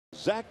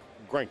Zack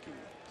Greinke.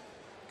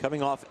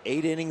 Coming off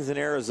 8 innings in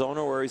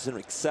Arizona, where he's an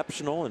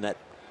exceptional in that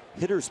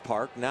hitter's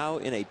park, now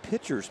in a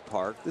pitcher's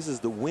park. This is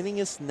the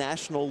winningest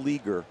National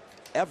Leaguer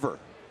ever.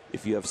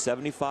 If you have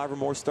 75 or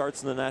more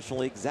starts in the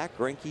National League, Zack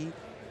Greinke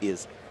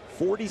is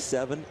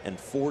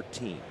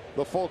 47-14.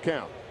 The full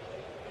count.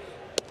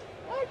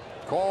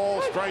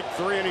 Call strike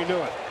 3, and he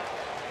knew it.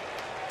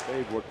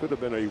 Made what could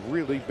have been a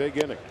really big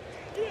inning,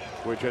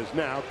 which has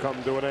now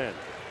come to an end.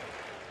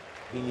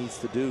 He needs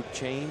to do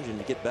change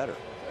and get better.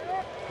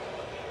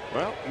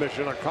 Well,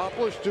 mission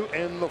accomplished to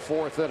end the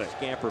 4th inning.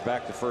 Scamper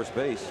back to first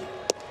base.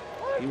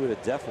 He would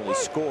have definitely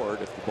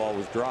scored if the ball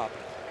was dropped.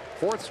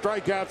 4th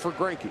strikeout for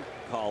Greinke.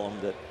 Column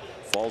that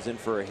falls in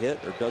for a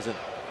hit or doesn't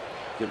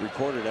get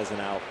recorded as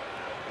an out.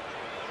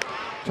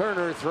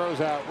 Turner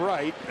throws out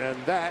right, and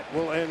that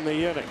will end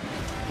the inning.